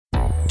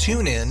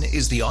TuneIn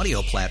is the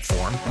audio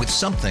platform with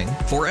something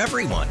for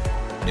everyone.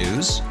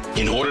 News.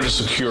 In order to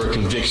secure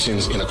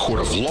convictions in a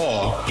court of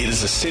law, it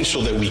is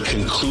essential that we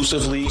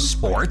conclusively.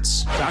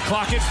 Sports. Got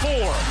clock at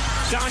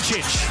 4.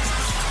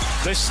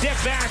 Doncic. The step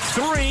back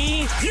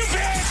 3. You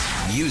bet.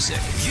 Music.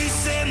 You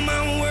set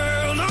my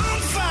world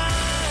on fire.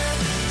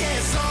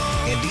 Yes,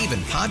 and even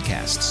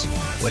podcasts.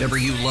 Whatever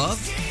you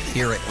love,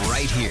 hear it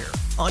right here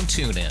on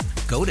TuneIn.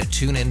 Go to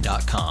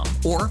TuneIn.com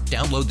or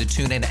download the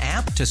TuneIn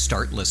app to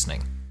start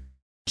listening.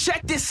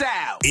 Check this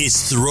out.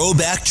 It's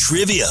Throwback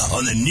Trivia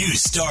on the new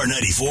Star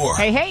 94.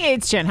 Hey,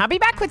 it's Jen. I'll be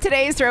back with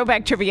today's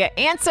Throwback Trivia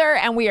answer,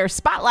 and we are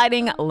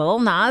spotlighting Lil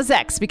Nas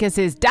X because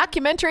his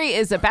documentary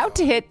is about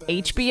to hit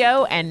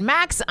HBO and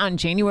Max on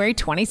January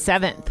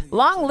 27th.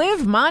 Long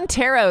Live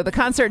Montero, the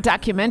concert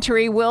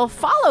documentary, will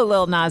follow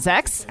Lil Nas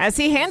X as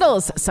he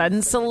handles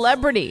sudden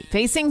celebrity,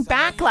 facing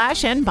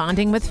backlash and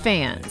bonding with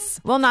fans.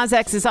 Lil Nas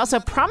X is also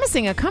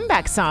promising a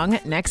comeback song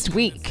next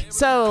week.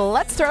 So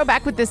let's throw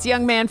back with this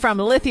young man from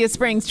Lithia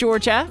Springs,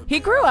 Georgia. He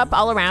grew up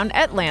all around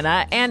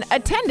Atlanta and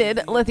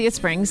attended Lithia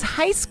Springs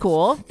High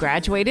School,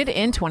 graduated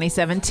in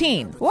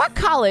 2017. What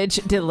college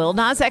did Lil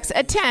Nas X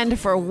attend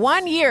for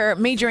 1 year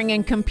majoring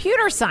in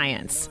computer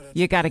science?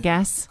 You gotta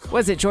guess.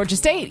 Was it Georgia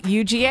State,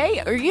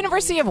 UGA, or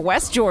University of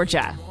West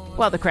Georgia?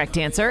 Well, the correct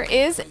answer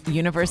is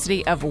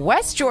University of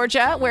West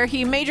Georgia, where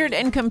he majored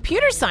in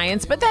computer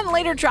science, but then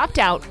later dropped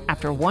out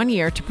after 1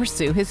 year to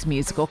pursue his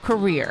musical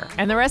career.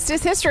 And the rest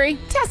is history.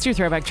 Test your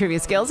Throwback Trivia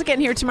skills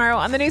again here tomorrow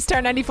on the new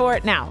Star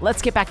 94. Now,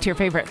 let's get back to your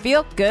favorite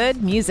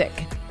feel-good music.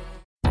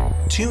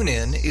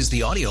 TuneIn is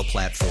the audio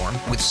platform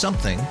with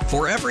something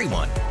for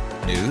everyone.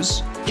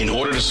 News. In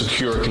order to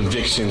secure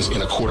convictions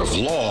in a court of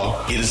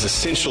law, it is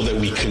essential that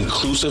we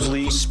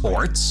conclusively.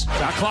 Sports.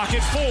 Got clock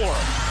at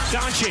 4.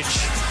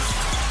 Doncic.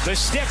 The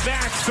step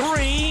back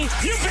 3.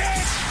 You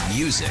bet.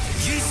 Music.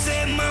 you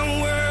set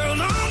my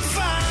world on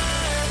fire.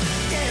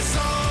 Yes,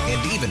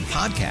 and even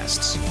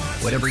podcasts.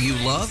 Whatever you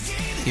love,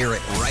 hear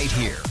it right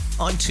here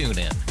on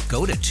TuneIn.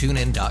 Go to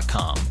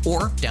TuneIn.com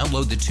or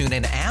download the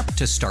TuneIn app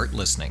to start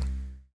listening.